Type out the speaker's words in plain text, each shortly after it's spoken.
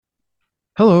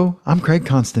Hello, I'm Craig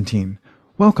Constantine.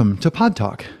 Welcome to Pod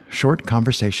Talk, short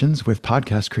conversations with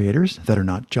podcast creators that are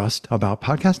not just about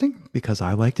podcasting, because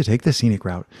I like to take the scenic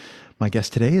route. My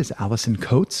guest today is Alison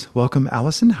Coates. Welcome,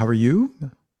 Alison. How are you?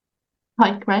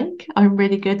 Hi, Craig. I'm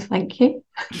really good, thank you.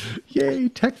 Yay,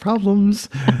 tech problems.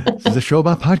 This is a show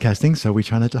about podcasting, so we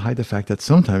try not to hide the fact that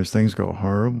sometimes things go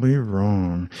horribly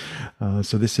wrong. We'll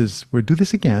do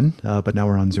this again, but now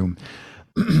we're on Zoom.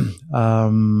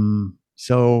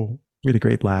 So we had a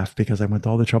great laugh because I went to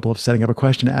all the trouble of setting up a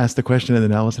question, asked the question, and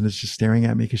then Allison is just staring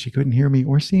at me because she couldn't hear me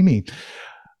or see me.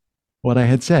 What I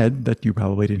had said that you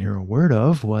probably didn't hear a word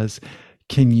of was,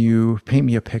 can you paint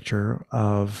me a picture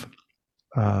of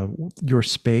uh, your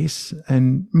space?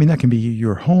 And I mean, that can be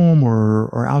your home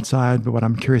or outside, but what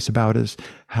I'm curious about is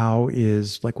how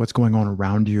is like what's going on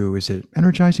around you? Is it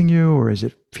energizing you or is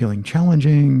it feeling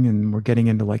challenging? And we're getting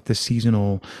into like the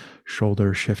seasonal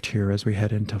shoulder shift here as we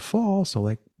head into fall. So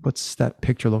like, what's that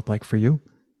picture look like for you?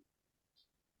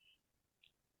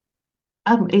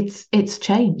 It's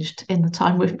changed in the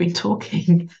time we've been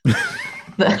talking.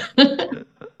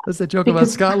 That's that joke about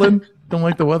Because Scotland. Don't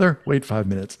like the weather? Wait 5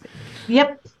 minutes.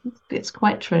 yep, it's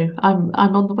quite true. I'm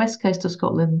on the west coast of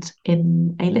Scotland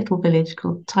in a little village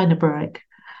called Tynaburgh,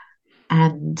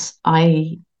 and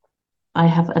I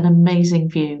have an amazing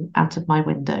view out of my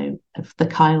window of the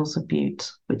Kyles of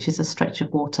Bute, which is a stretch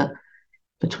of water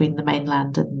between the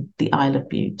mainland and the Isle of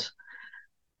Bute.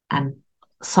 And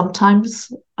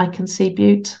sometimes I can see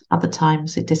Bute, other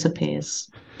times it disappears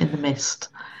in the mist.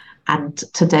 And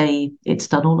today it's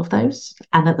done all of those.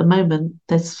 And at the moment,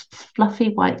 there's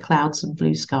fluffy white clouds and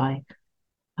blue sky.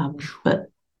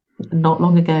 But not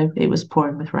long ago, it was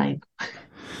pouring with rain.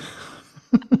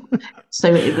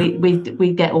 So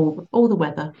we get all the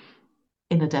weather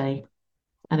in a day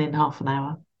and in half an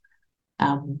hour.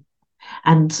 Um,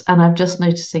 and I'm just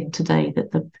noticing today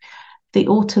that the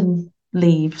autumn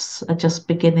leaves are just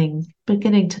beginning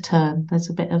to turn. There's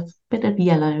a bit of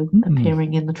yellow Mm-mm.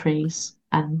 appearing in the trees,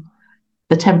 and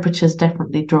the temperatures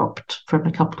definitely dropped from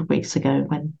a couple of weeks ago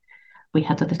when we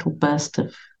had a little burst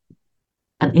of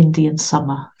an Indian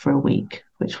summer for a week,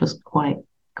 which was quite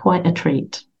a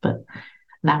treat. But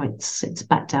now it's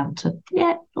back down to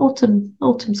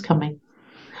autumn's coming,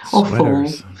 or fall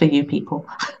Sweaters. for you people.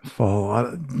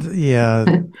 Fall. Yeah,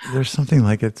 there's something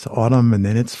like it's autumn and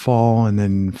then it's fall and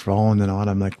then fall and then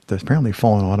autumn. Like there's apparently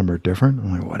fall and autumn are different.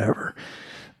 I'm like, whatever.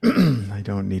 I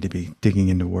don't need to be digging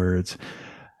into words.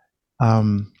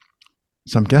 Um,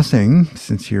 so I'm guessing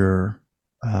since you're,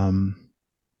 um,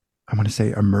 I want to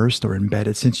say immersed or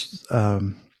embedded, since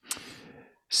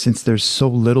there's so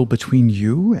little between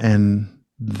you and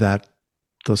that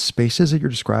those spaces that you're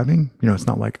describing, it's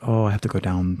not like, oh, I have to go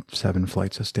down 7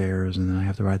 flights of stairs and then I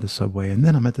have to ride the subway and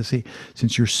then I'm at the sea.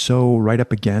 Since you're so right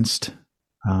up against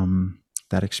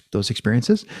those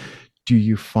experiences, do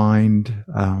you find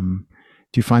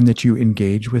do you find that you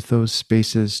engage with those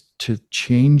spaces to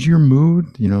change your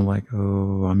mood? Like,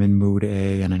 oh, I'm in mood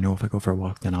A, and I know if I go for a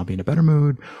walk, then I'll be in a better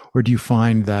mood. Or do you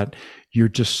find that you're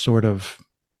just sort of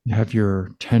have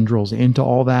your tendrils into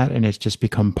all that, and it's just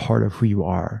become part of who you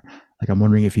are? Like, I'm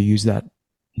wondering if you use that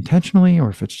intentionally, or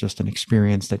if it's just an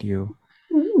experience that you.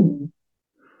 Mm,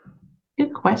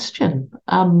 good question.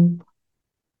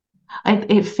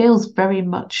 It feels very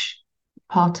much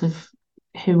part of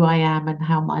who I am and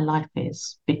how my life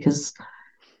is because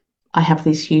I have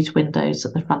these huge windows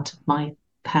at the front of my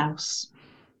house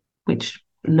which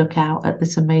look out at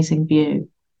this amazing view.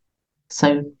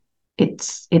 So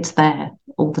it's there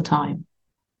all the time,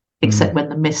 except Mm, when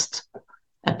the mist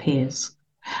appears.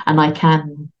 And I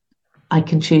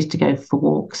can choose to go for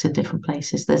walks in different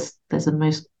places. There's a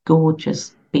most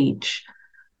gorgeous beach,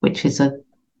 which is a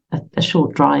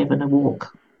short drive and a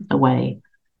walk away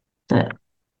that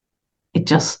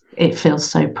it feels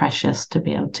so precious to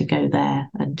be able to go there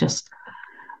and just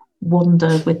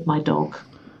wander with my dog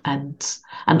and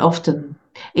often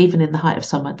even in the height of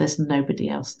summer there's nobody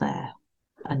else there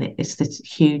and it's this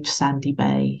huge sandy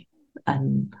bay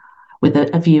and with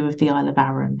a view of the Isle of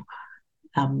Arran,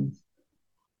 um,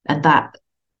 and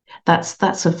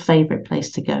that's a favorite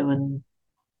place to go and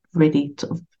really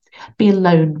sort of be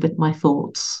alone with my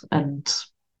thoughts and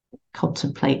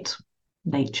contemplate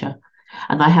nature.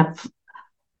 And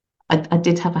I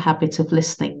did have a habit of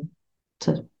listening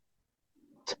to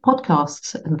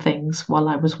podcasts and things while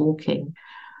I was walking.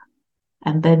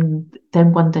 And then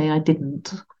one day I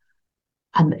didn't.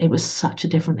 And it was such a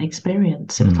different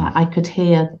experience. It was like mm. I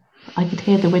could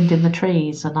hear the wind in the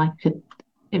trees and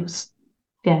it was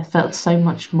yeah, felt so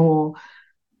much more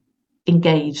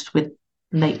engaged with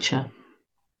nature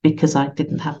because I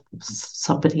didn't have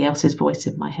somebody else's voice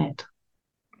in my head.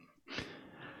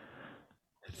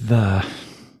 The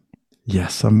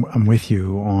yes, I'm with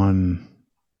you on.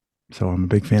 So I'm a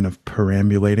big fan of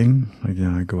perambulating.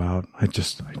 Again, I go out. I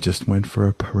just went for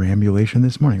a perambulation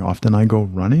this morning. Often I go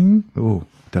running. Oh,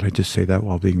 did I just say that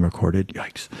while being recorded?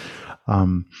 Yikes.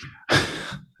 Um,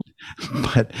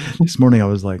 but this morning I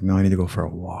was like, no, I need to go for a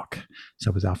walk. So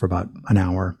I was out for about an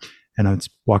hour, and I was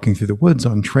walking through the woods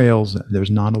on trails. There's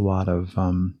not a lot of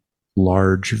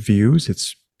large views.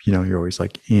 It's you're always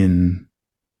like in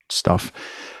stuff.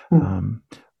 Mm. Um,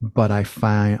 but I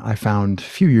found a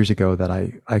few years ago that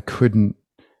I couldn't,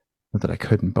 not that I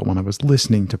couldn't, but when I was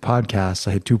listening to podcasts,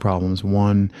 I had two problems.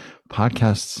 One,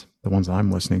 podcasts, the ones that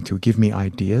I'm listening to, give me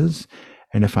ideas.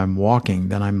 And if I'm walking,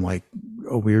 then I'm like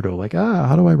a weirdo, like,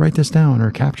 how do I write this down or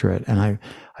capture it? And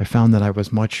I found that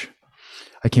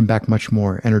I came back much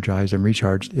more energized and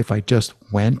recharged if I just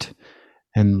went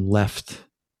and left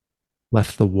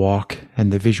the walk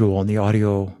and the visual and the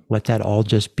audio, let that all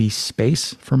just be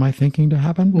space for my thinking to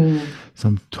happen. Mm. So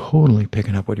I'm totally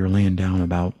picking up what you're laying down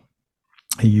about.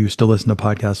 I used to listen to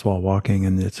podcasts while walking,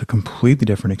 and it's a completely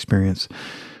different experience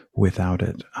without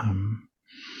it.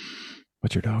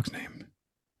 What's your dog's name?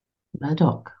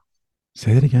 Murdoch.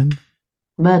 Say it again.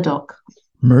 Murdoch.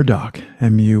 Murdoch. Yeah.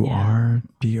 Murdok.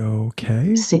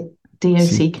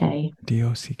 D-O-C-K.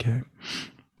 Dock.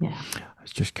 Yeah. I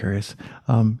was just curious.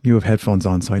 You have headphones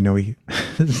on, so I know he.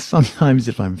 Sometimes,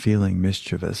 if I'm feeling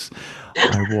mischievous,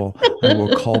 I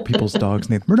will call people's dogs'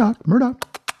 names. Murdoch, Murdoch,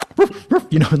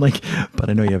 like. But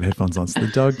I know you have headphones on, so the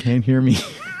dog can't hear me.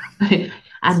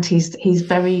 And he's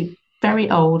very, very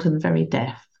old and very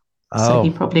deaf. So he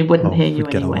Oh, probably wouldn't hear you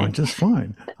we'd get along anyway. just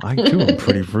fine. I too am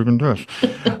pretty friggin'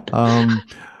 deaf. Um,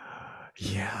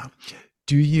 yeah.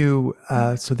 Do you?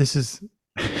 So this is.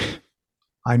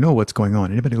 I know what's going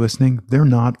on. Anybody listening, they're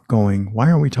not going, why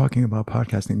aren't we talking about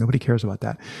podcasting? Nobody cares about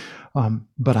that.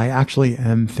 But I actually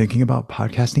am thinking about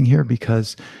podcasting here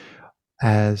because,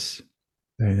 as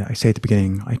I say at the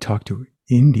beginning, I talk to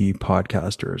indie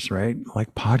podcasters, right?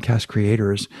 Like podcast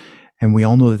creators. And we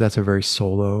all know that that's a very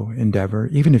solo endeavor.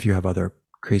 Even if you have other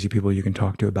crazy people you can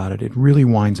talk to about it, it really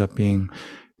winds up being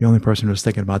the only person who's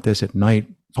thinking about this at night,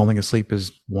 falling asleep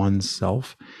is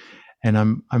oneself. And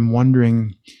I'm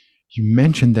wondering, you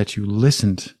mentioned that you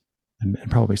listened and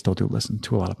probably still do listen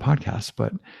to a lot of podcasts,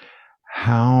 but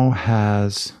how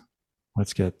has,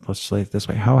 let's say it this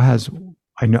way. How has,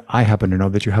 I happen to know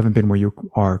that you haven't been where you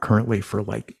are currently for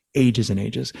like ages and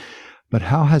ages, but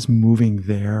how has moving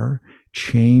there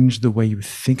changed the way you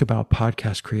think about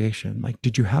podcast creation? Like,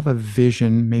 did you have a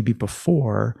vision maybe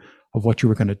before of what you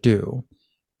were going to do?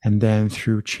 And then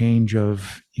through change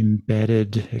of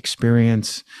embedded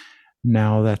experience,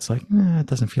 now that's like, it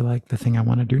doesn't feel like the thing I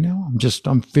want to do now.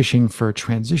 I'm fishing for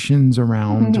transitions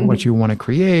around what you want to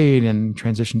create and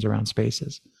transitions around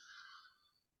spaces.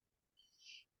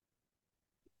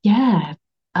 Yeah.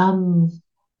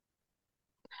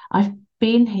 I've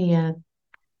been here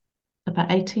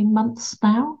about 18 months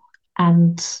now,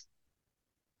 and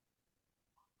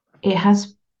it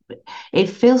has it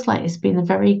feels like it's been a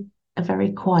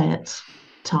very quiet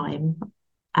time,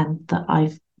 and that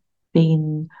I've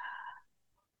been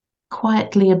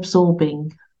quietly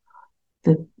absorbing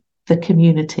the the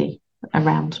community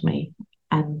around me,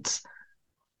 and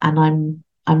I'm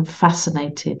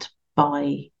fascinated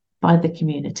by the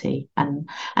community, and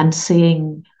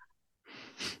seeing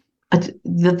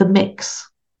the mix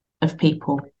of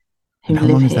people And who how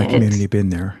live long has here. that community been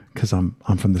there? Because I'm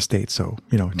from the States, so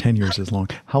 10 years is long.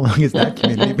 How long has that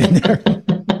community been there?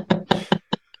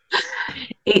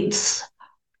 It's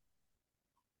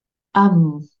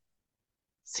um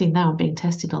see, now I'm being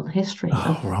tested on the history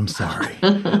of. Oh, I'm sorry.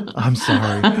 I'm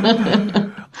sorry.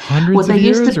 Well, Hundreds there of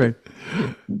used to years, be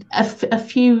right? a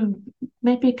few,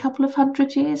 maybe a couple of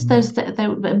 100 years. Mm, They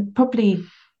were probably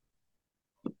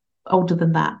older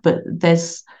than that, but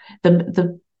there's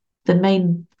the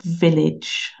main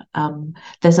village.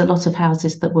 There's a lot of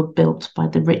houses that were built by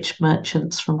the rich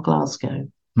merchants from Glasgow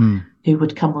mm, who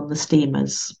would come on the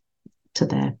steamers to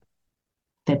their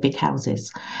big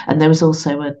houses, and there was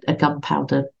also a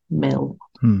gunpowder mill,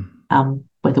 mm.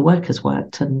 where the workers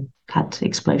worked and had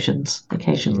explosions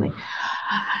occasionally.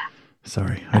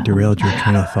 Sorry, I Um, derailed your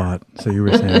train of thought. So you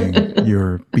were saying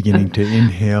you're beginning to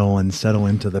inhale and settle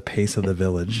into the pace of the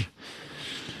village.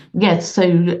 yeah,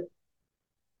 so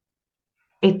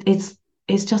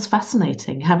it's just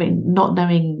fascinating, having not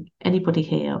knowing anybody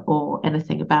here or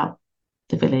anything about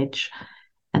the village,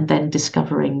 and then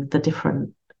discovering the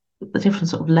different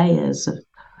sort of layers of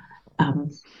um,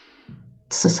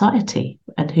 society,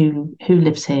 and who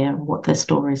lives here and what their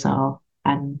stories are.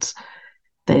 And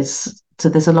there's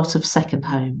a lot of second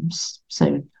homes.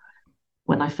 So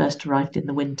when I first arrived in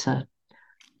the winter,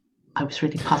 I was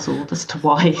really puzzled as to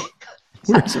why.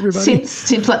 Where's everybody?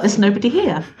 Seems like there's nobody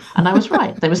here, and I was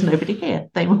right. There was nobody here.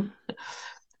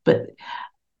 But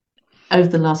over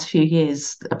the last few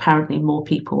years, apparently more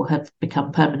people have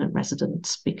become permanent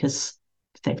residents because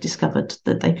they've discovered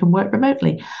that they can work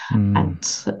remotely,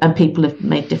 Mm, and people have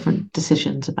made different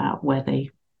decisions about where they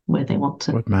want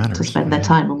what to matters? spend their Yeah.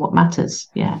 time and what matters.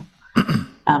 Yeah.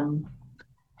 Um,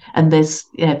 and there's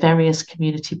various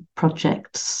community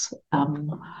projects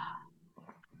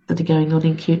that are going on,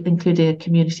 including a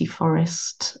community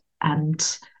forest, and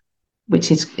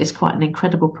which is quite an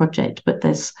incredible project. But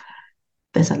there's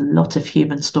a lot of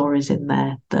human stories in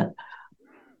there that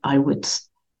I would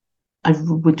I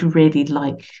would really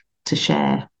like to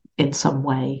share in some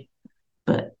way.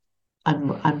 But I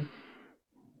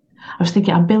was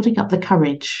thinking I'm building up the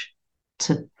courage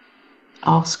to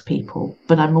ask people,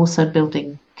 but I'm also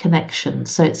building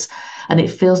connections. And it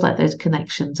feels like those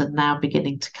connections are now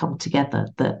beginning to come together.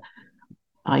 That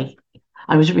I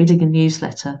I was reading a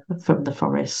newsletter from the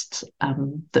forest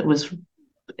that was,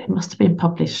 it must have been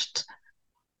published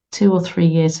 2 or 3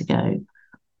 years ago.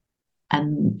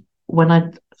 And when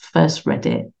I first read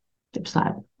it, it was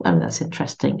like, oh, that's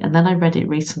interesting. And then I read it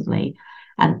recently,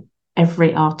 and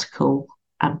every article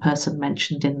and person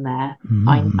mentioned in there,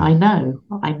 Mm, I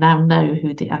now know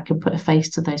I can put a face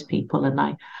to those people, and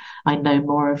I know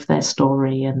more of their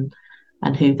story and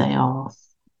who they are.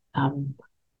 Um,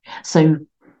 so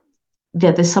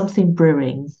yeah, there's something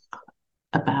brewing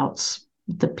about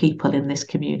the people in this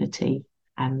community,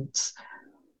 and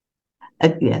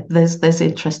yeah, there's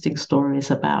interesting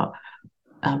stories about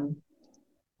um,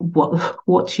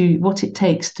 what it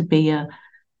takes to be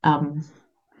um,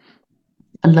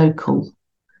 a local.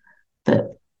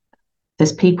 That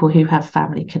there's people who have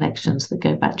family connections that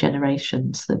go back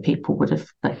generations. That people would have,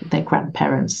 like, their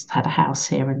grandparents had a house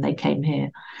here and they came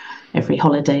here every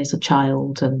holiday as a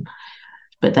child, and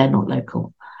but they're not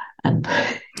local. And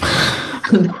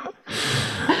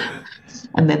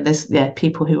and then there's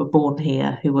people who were born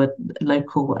here who were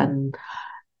local and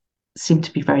seem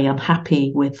to be very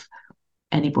unhappy with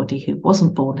anybody who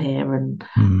wasn't born here. And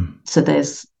mm. so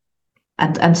there's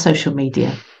and social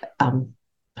media,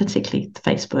 particularly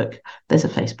Facebook. There's a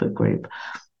Facebook group,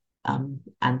 and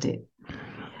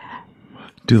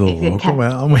Do the it local? can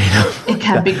Well,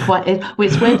 wait. be quite.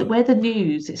 It's where the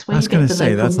news. It's I where was you gonna get the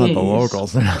say local that's not the news.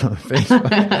 locals. They're not on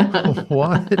Facebook.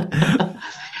 What?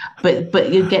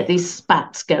 But you get these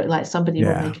spats go, like somebody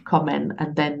will Yeah. make a comment,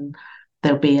 and then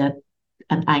there'll be an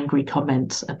angry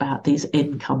comment about these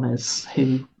incomers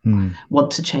who Mm,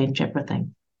 want to change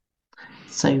everything.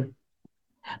 So,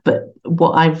 but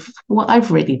what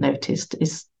I've really noticed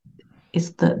is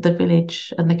that the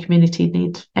village and the community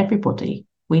need everybody.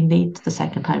 We need the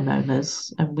second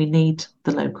homeowners, and we need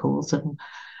the locals, and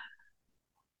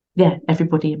yeah,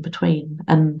 everybody in between.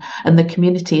 And the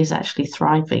community is actually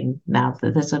thriving now.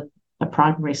 That there's a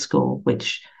primary school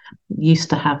which used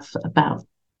to have about,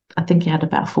 I think it had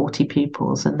about 40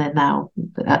 pupils, and they're now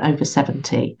at over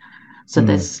 70. So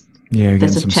mm. Yeah, you're getting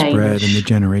there's a some spread in the change.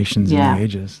 generations and the Yeah,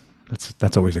 ages.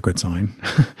 That's always a good sign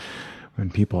when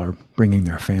people are bringing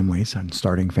their families and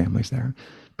starting families there.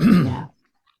 yeah.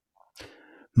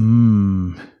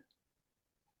 Hmm.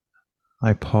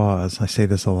 I pause. I say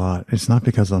this a lot. It's not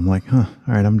because I'm like, huh,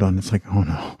 all right, I'm done. It's like, oh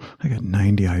no, I got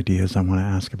 90 ideas I want to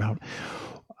ask about.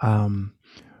 Um,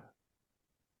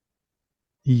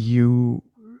 you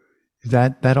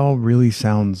that all really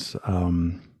sounds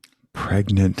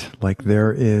pregnant. Like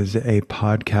there is a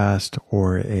podcast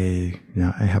or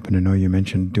I happen to know you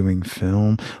mentioned doing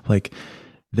film. Like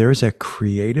there's a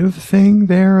creative thing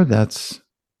there that's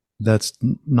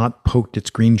not poked its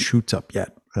green shoots up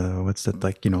yet. What's that,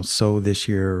 like, sow this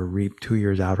year, reap 2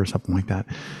 years out, or something like that.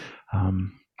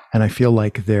 Um, and I feel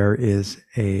like there is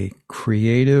a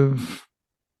creative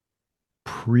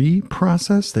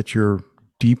pre-process that you're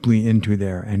deeply into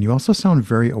there, and you also sound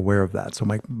very aware of that. So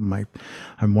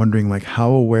I'm wondering, like,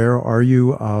 how aware are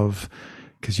you of,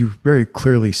 because you very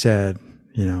clearly said,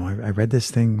 I read this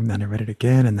thing, then I read it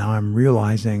again, and now I'm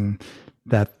realizing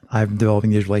that I'm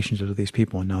developing these relationships with these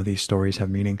people, and now these stories have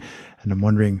meaning. And I'm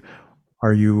wondering,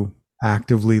 are you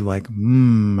actively like,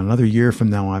 another year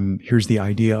from now, here's the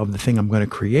idea of the thing I'm going to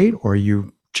create, or are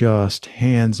you just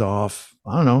hands off?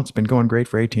 I don't know. It's been going great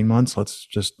for 18 months. Let's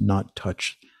just not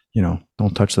touch,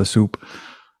 don't touch the soup.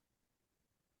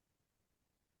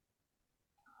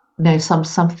 No,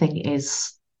 something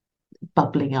is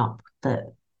bubbling up,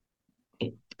 that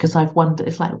because I've wondered.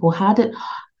 It's like, well, how did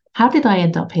I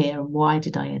end up here, and why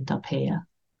did I end up here?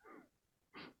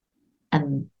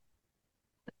 And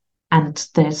and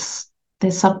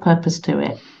there's some purpose to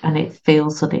it, and it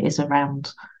feels that it is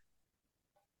around,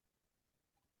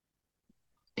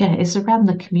 yeah, it's around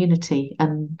the community,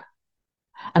 and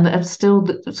I'm still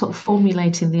sort of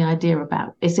formulating the idea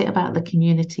about, is it about the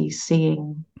community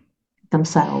seeing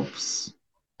themselves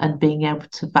and being able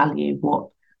to value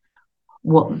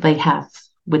what they have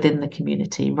within the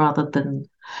community, rather than,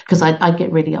 because I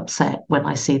get really upset when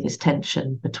I see this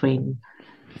tension between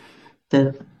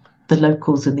the the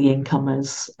locals and the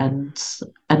incomers, and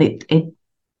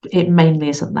it mainly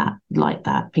isn't that like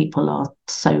that. People are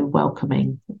so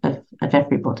welcoming of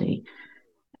everybody.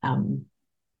 Um,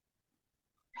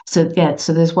 so yeah,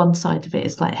 so there's one side of it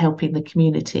is like helping the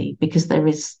community, because there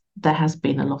has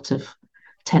been a lot of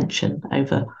tension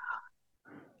over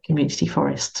community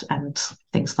forest and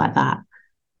things like that.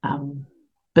 Um,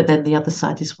 but then the other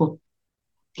side is, well,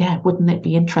 yeah, wouldn't it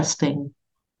be interesting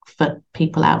for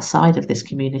people outside of this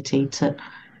community to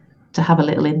have a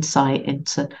little insight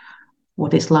into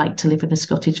what it's like to live in a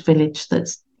Scottish village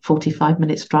that's 45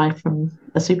 minutes drive from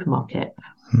a supermarket?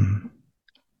 Hmm.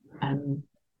 Um,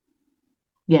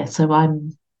 yeah, so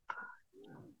I'm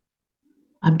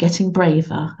getting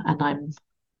braver, and I'm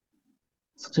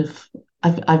sort of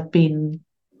I've been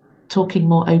talking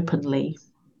more openly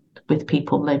with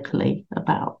people locally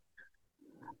about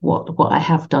what I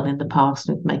have done in the past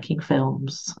with making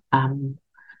films, and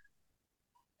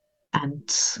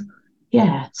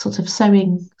yeah, sort of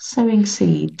sowing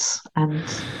seeds and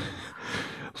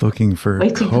Looking for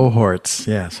waiting for cohorts.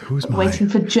 Yes. waiting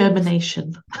for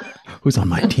germination. Who's on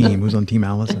my team? Who's on Team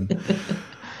Allison?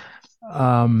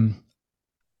 Um,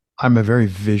 I'm a very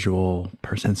visual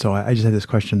person, so I just had this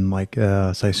question. Like,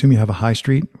 so I assume you have a high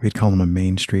street. We'd call them a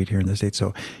main street here in the States.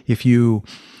 So if you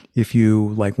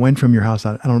like went from your house,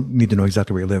 I don't need to know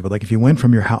exactly where you live, but like if you went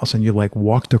from your house and you like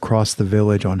walked across the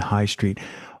village on High Street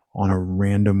on a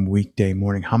random weekday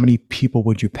morning, how many people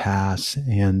would you pass?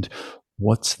 And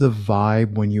what's the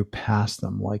vibe when you pass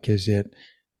them? Like, is it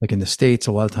like in the States,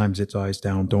 a lot of times it's eyes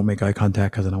down, don't make eye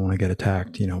contact because I don't want to get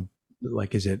attacked, you know?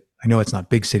 Like, is it, I know it's not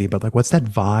big city, but like, what's that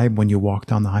vibe when you walk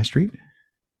down the high street?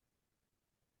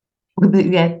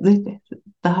 Yeah, the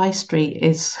high street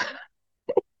is,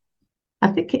 I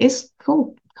think it is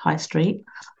called High Street,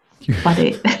 but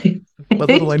it What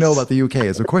little I know about it's the UK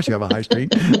is, of course, you have a high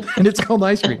street, and it's called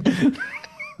High Street.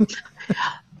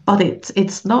 but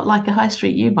it's not like a high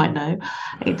street you might know.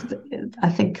 It, I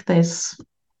think there's,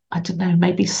 I don't know,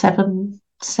 maybe seven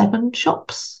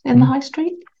shops in the Mm, high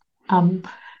street. Um,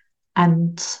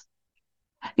 and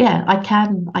yeah, I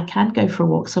can go for a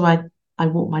walk. So I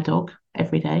walk my dog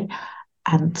every day,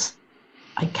 and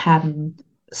I can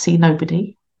see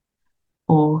nobody.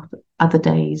 Or other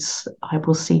days I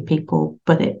will see people,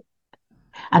 but it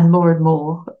and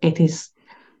more it is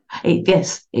it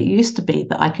yes, it used to be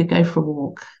that I could go for a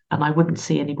walk and I wouldn't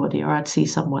see anybody, or I'd see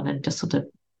someone and just sort of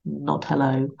nod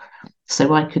hello.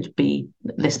 So I could be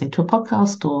listening to a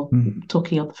podcast or mm.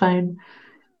 talking on the phone.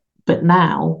 But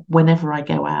now, whenever I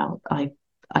go out, I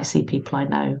see people I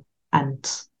know,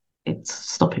 and it's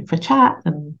stopping for a chat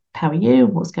and how are you?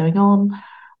 What's going on?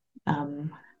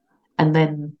 Um, and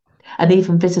then and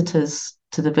even visitors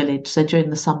to the village. So during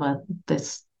the summer,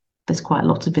 there's quite a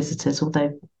lot of visitors,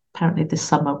 although apparently this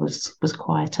summer was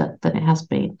quieter than it has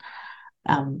been.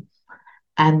 Um,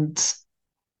 and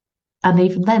and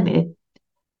even then,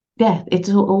 it's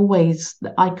always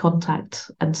eye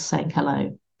contact and saying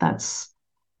hello. That's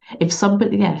if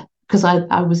somebody, yeah, because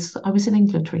I was in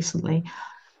England recently,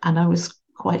 and I was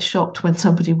quite shocked when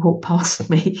somebody walked past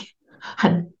me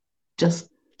and just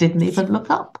didn't even look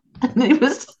up. And it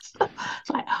was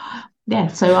like, yeah,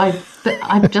 so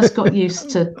I've just got used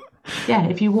to, yeah,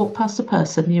 if you walk past a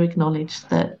person, you acknowledge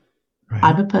that Right.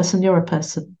 I'm a person, you're a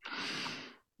person.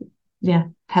 Yeah,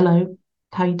 hello,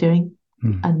 how you doing?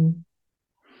 Mm. And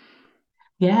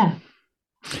yeah,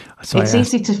 So I it's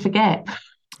asked, easy to forget.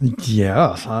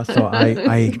 yeah. So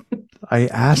I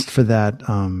asked for that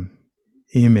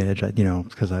image, you know,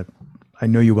 because I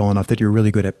know you well enough that you're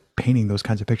really good at painting those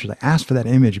kinds of pictures. I asked for that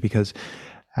image because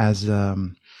as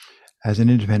as an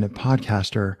independent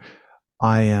podcaster,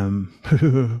 I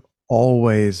am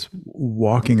always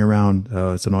walking around.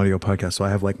 It's an audio podcast, so I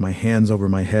have like my hands over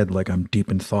my head, like I'm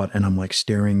deep in thought, and I'm like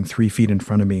staring 3 feet in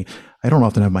front of me. I don't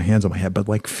often have my hands on my head, but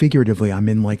like figuratively, I'm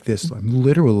in like this. I'm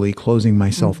literally closing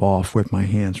myself off with my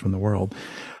hands from the world,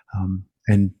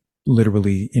 and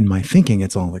literally in my thinking,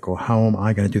 it's all like, "Well, how am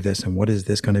I going to do this? And what is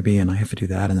this going to be? And I have to do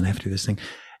that, and then I have to do this thing."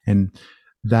 And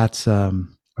that's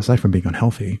aside from being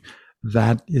unhealthy,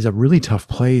 that is a really tough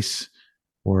place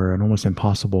or an almost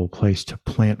impossible place to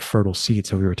plant fertile seeds.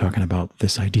 So we were talking about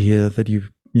this idea that you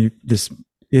this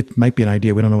it might be an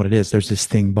idea. We don't know what it is. There's this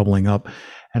thing bubbling up.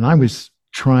 And I was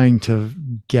trying to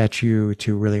get you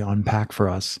to really unpack for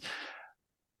us,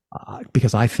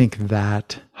 because I think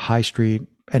that high street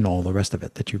and all the rest of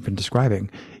it that you've been describing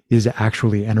is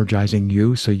actually energizing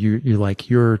you. So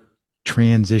you're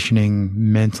transitioning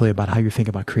mentally about how you think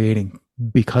about creating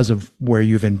because of where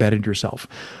you've embedded yourself.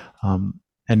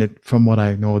 And from what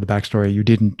I know of the backstory, you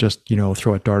didn't just,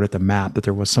 throw a dart at the map, that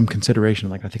there was some consideration,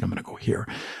 like, I think I'm going to go here.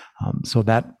 So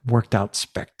that worked out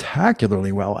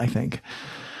spectacularly well, I think.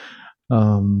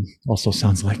 Also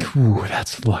sounds like, ooh,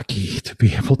 that's lucky to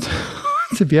be able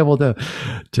to,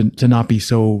 to not be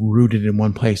so rooted in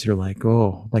one place. You're like,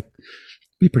 oh, like,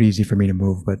 it'd be pretty easy for me to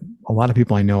move. But a lot of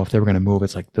people I know, if they were going to move,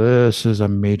 it's like, this is a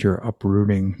major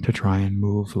uprooting to try and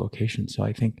move location. So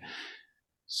I think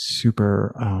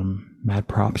super mad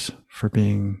props for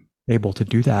being able to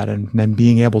do that, and then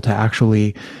being able to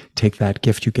actually take that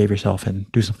gift you gave yourself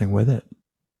and do something with it.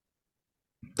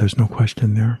 There's no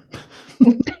question there.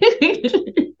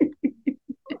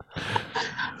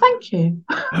 Thank you.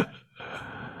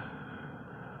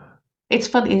 It's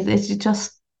funny, it's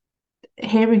just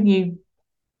hearing you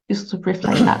just sort of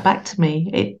reflect that back to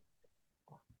me.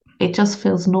 It just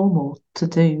feels normal to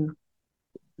do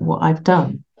what I've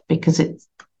done, because it's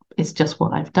just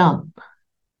what I've done.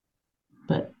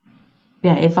 But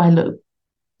yeah, if I look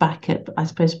back at, I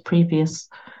suppose, previous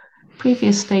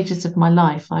stages of my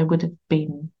life, I would have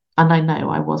been, and I know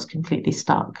I was completely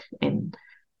stuck in,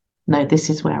 no, this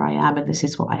is where I am and this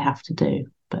is what I have to do.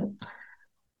 But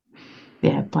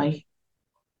yeah, by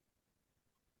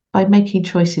making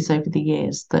choices over the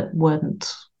years that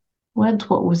weren't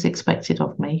what was expected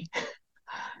of me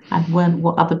and weren't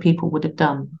what other people would have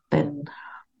done, then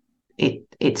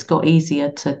it's got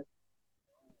easier to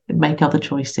make other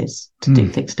choices, to do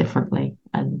things differently,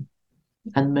 and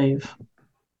move.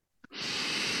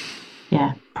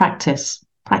 Yeah, practice.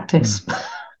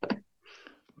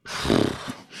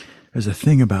 There's a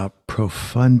thing about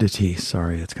profundity.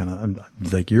 Sorry, it's kind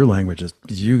of like your language is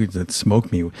you that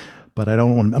smoke me, but I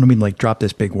don't mean like drop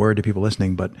this big word to people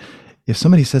listening. But if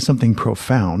somebody says something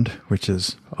profound, which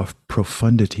is of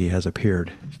profundity has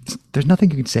appeared, there's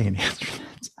nothing you can say in answer to that.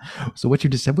 So what you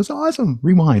just said was awesome.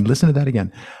 Rewind, listen to that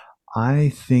again. I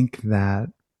think that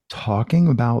talking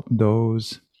about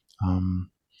those,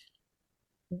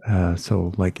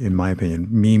 so like in my opinion,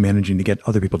 me managing to get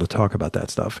other people to talk about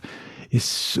that stuff is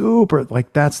super,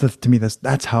 like, to me,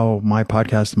 that's how my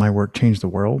podcast, my work changed the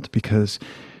world, because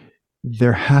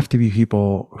there have to be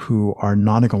people who are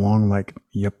nodding along like,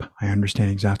 yep, I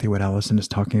understand exactly what Alison is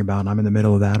talking about. I'm in the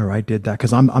middle of that, or I did that.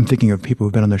 Cause I'm thinking of people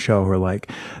who've been on the show who are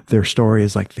like, their story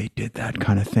is like, they did that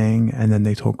kind of thing. And then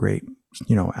they told great,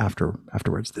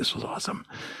 afterwards, this was awesome.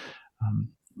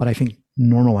 But I think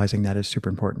normalizing that is super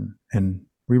important. And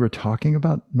we were talking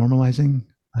about normalizing.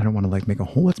 I don't want to let's make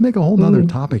a whole nother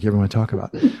topic everyone want to talk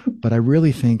about. But I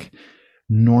really think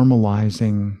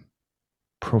normalizing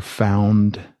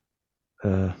profound,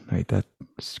 right,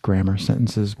 that's grammar,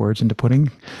 sentences, words into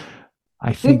pudding.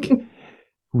 I think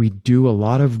we do a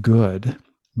lot of good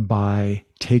by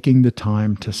taking the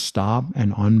time to stop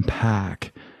and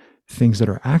unpack things that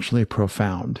are actually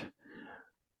profound.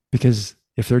 Because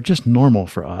if they're just normal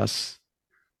for us,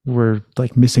 we're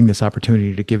like missing this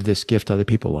opportunity to give this gift to other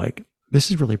people. Like, this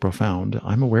is really profound.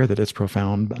 I'm aware that it's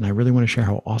profound, and I really want to share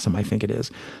how awesome I think it is.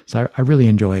 So I really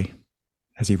enjoy,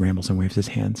 as he rambles and waves his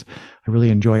hands, I really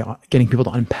enjoy getting people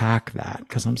to unpack that,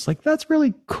 because I'm just like, that's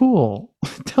really cool.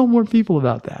 Tell more people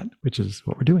about that, which is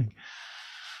what we're doing.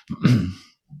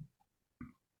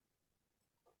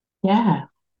 Yeah.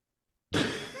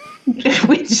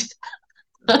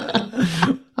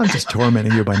 I'm just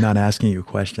tormenting you by not asking you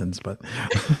questions, but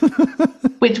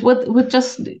which would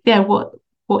just, yeah, what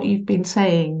you've been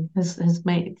saying has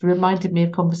reminded me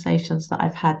of conversations that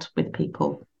I've had with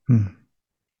people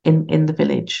in the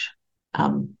village,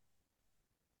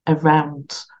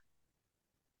 around,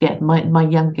 yeah, my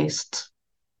youngest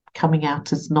coming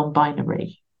out as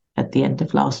non-binary at the end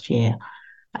of last year,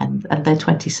 and they're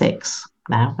 26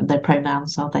 now, and their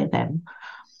pronouns are they them,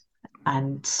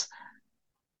 and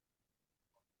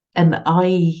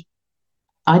I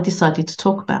decided to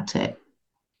talk about it,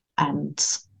 and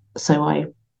so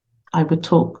I would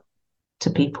talk to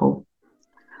people,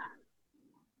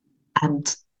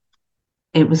 and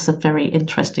it was a very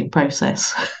interesting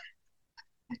process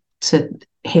to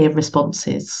hear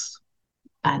responses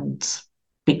and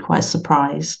be quite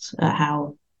surprised at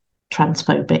how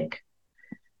transphobic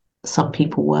some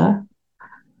people were,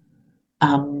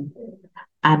 and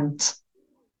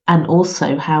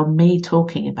also how me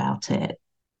talking about it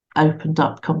opened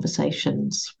up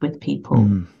conversations with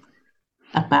people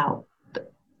about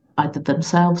either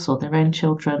themselves or their own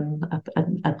children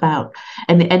about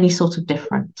any sort of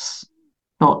difference,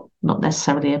 not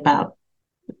necessarily about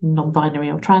non-binary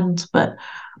or trans, but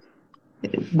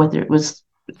whether it was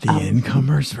The um,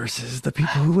 incomers versus the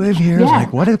people who live here. yeah,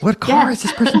 Like, what car yeah. is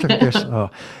this person driving? There's, oh,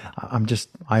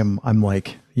 I'm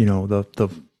like, the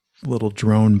little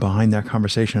drone behind that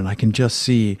conversation, and I can just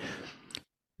see,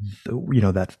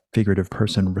 that figurative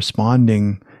person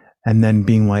responding, and then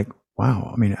being like,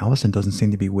 wow, I mean, Allison doesn't seem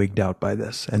to be wigged out by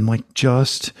this, and like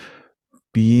just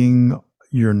being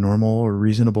your normal or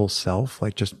reasonable self,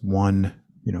 like just one,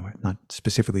 not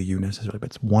specifically you necessarily, but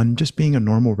it's one, just being a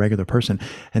normal, regular person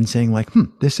and saying like,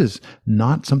 this is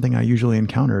not something I usually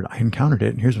encountered. I encountered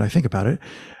it, and here's what I think about it.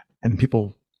 And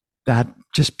people that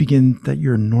just begin that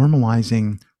you're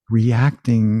normalizing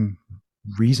reacting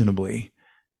reasonably,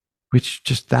 which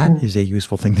just that Mm. is a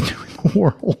useful thing to do in the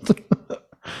world.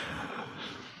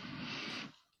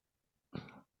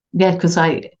 Yeah, because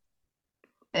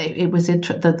it was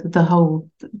the whole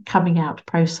coming out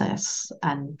process,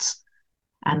 and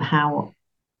how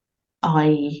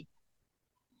I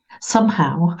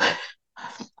somehow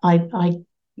I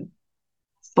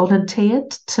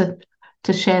volunteered to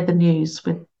share the news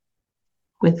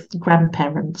with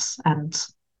grandparents and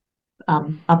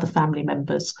other family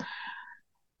members,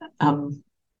 um,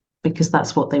 because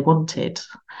that's what they wanted,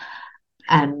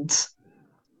 and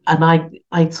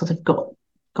I sort of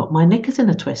got my knickers in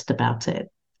a twist about it.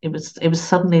 It was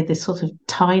suddenly this sort of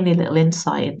tiny little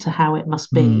insight into how it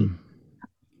must be Hmm.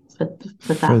 for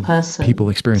For that person people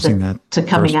experiencing that to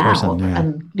coming first person, out, yeah.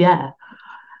 and yeah,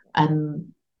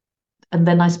 and and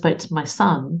then I spoke to my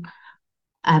son,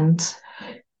 and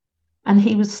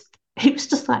he was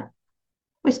just like,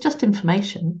 well, it's just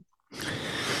information.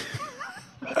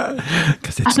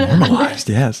 Because it's and normalized,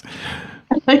 yes.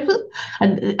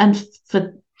 and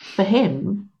for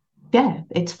him, yeah,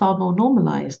 it's far more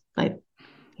normalized. Like,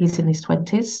 he's in his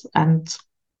 20s, and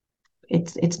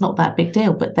it's not that big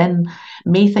deal. But then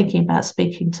me thinking about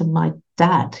speaking to my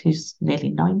dad, who's nearly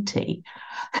 90,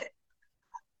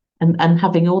 and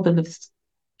having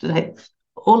like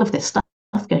all of this stuff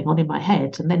going on in my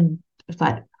head, and then it's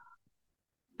like,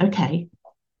 okay,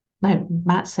 no,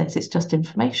 Matt says it's just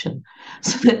information.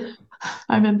 So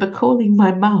I remember calling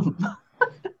my mum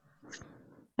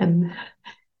and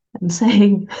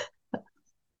saying,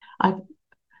 I've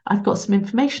I've got some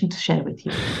information to share with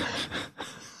you.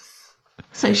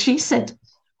 So she said,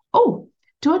 oh,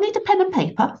 do I need a pen and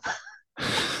paper?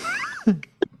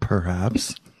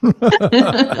 Perhaps.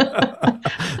 I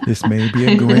This may be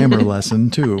a grammar lesson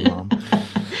too, Mom.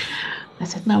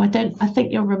 said, no, I don't. I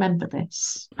think you'll remember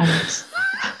this.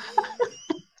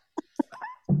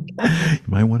 You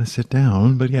might want to sit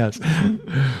down, but yes.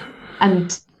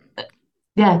 And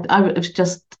yeah, it was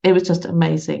just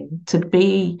amazing to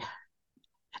be,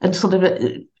 and sort of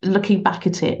looking back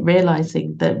at it,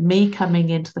 realizing that me coming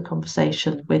into the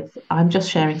conversation with, I'm just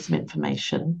sharing some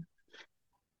information.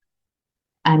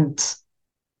 And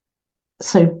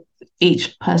so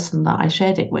each person that I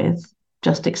shared it with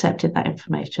just accepted that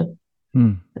information.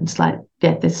 Hmm. And it's like,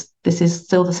 yeah, this is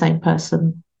still the same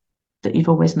person that you've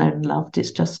always known and loved.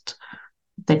 It's just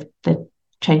they've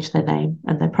changed their name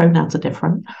and their pronouns are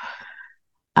different.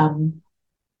 Um,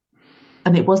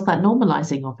 and it was that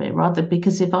normalizing of it, rather,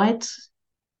 because if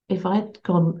I'd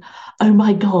gone, oh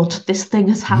my God, this thing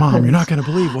has Mom, you're happened. not going to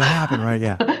believe what happened, right?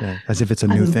 Yeah. Yeah. As if it's a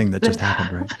new And thing that just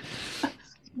happened, right?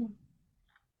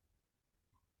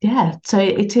 yeah, so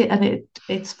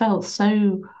it's felt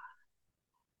so,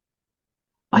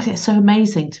 I think it's so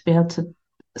amazing to be able to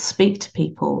speak to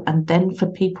people, and then for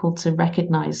people to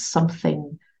recognize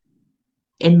something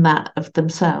in that of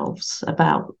themselves,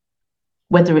 about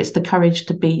whether it's the courage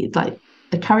to be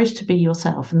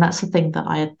yourself. And that's the thing that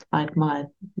I admire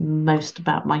most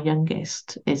about my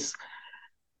youngest, is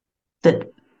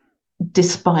that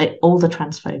despite all the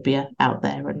transphobia out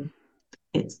there, and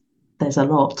it's there's a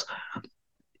lot,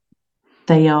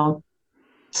 they are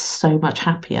so much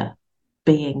happier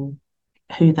being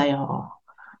who they are.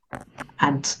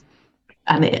 And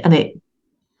and it and it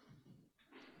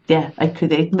yeah,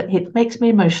 it makes me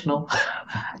emotional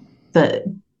that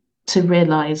to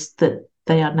realize that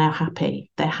they are now happy.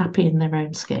 They're happy in their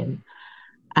own skin,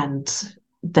 and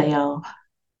they are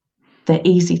they're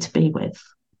easy to be with.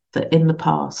 That in the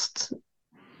past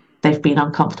they've been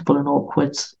uncomfortable and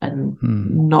awkward and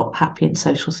Hmm. not happy in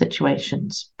social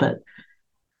situations. But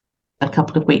a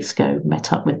couple of weeks ago,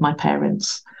 met up with my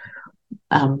parents,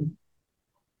 um,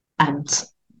 and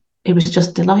it was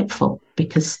just delightful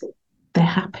because they're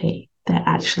happy. They're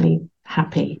actually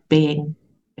happy being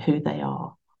who they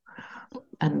are,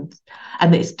 and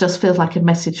and it just feels like a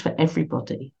message for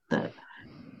everybody that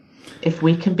if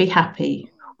we can be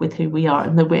happy with who we are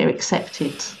and that we're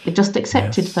accepted, just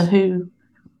accepted for Yes. who.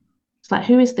 It's like,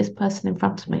 who is this person in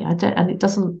front of me? I don't, and it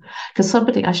doesn't, because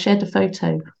somebody, I shared a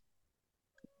photo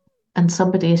and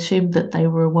somebody assumed that they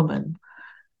were a woman,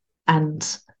 and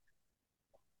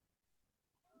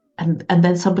and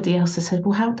then somebody else has said,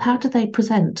 well, how do they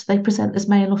present? They present as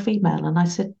male or female, and I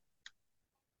said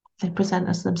they present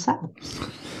as themselves.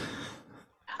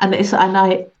 And it's and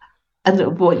I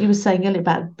and what you were saying earlier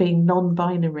about being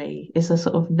non-binary is a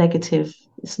sort of negative.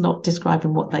 It's not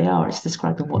describing what they are; it's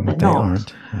describing what they're What they not.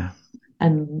 aren't. Yeah.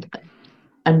 And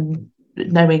and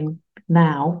knowing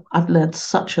now, I've learned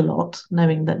such a lot.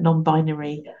 Knowing that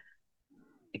non-binary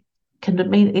can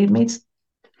mean it means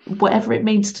whatever it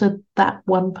means to that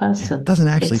one Yeah. It person. doesn't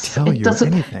actually It's tell it you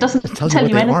doesn't anything. doesn't It tells you tell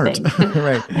what you they aren't. anything.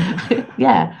 Right.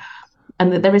 Yeah,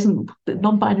 and that there isn't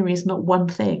non-binary is not one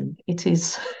thing. It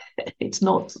is it's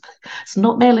not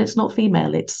male, it's not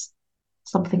female, it's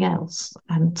something else.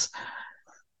 And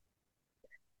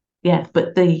yeah,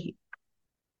 but the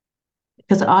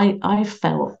because I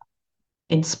felt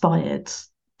inspired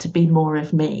to be more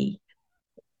of me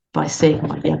by seeing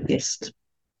my youngest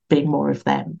being more of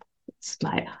them. It's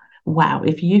like, wow,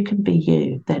 if you can be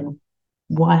you, then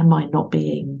why am I not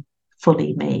being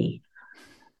fully me?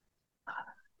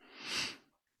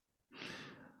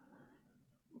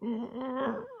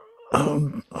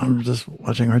 I'm just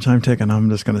watching our time tick, and I'm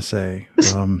just going to say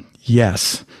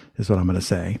yes, is what I'm going to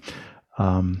say.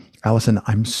 Allison,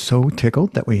 I'm so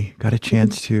tickled that we got a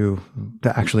chance to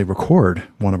actually record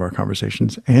one of our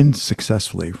conversations and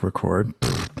successfully record.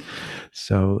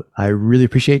 So I really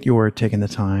appreciate your taking the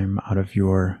time out of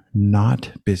your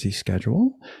not busy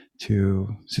schedule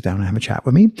to sit down and have a chat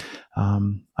with me.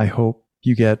 I hope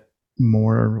you get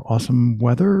more awesome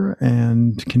weather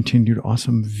and continued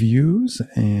awesome views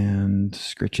and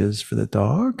scritches for the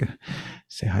dog.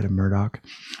 Say hi to Murdoch.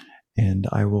 And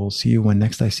I will see you when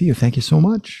next I see you. Thank you so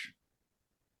much.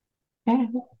 Yeah,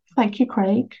 thank you,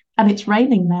 Craig. And it's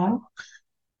raining now.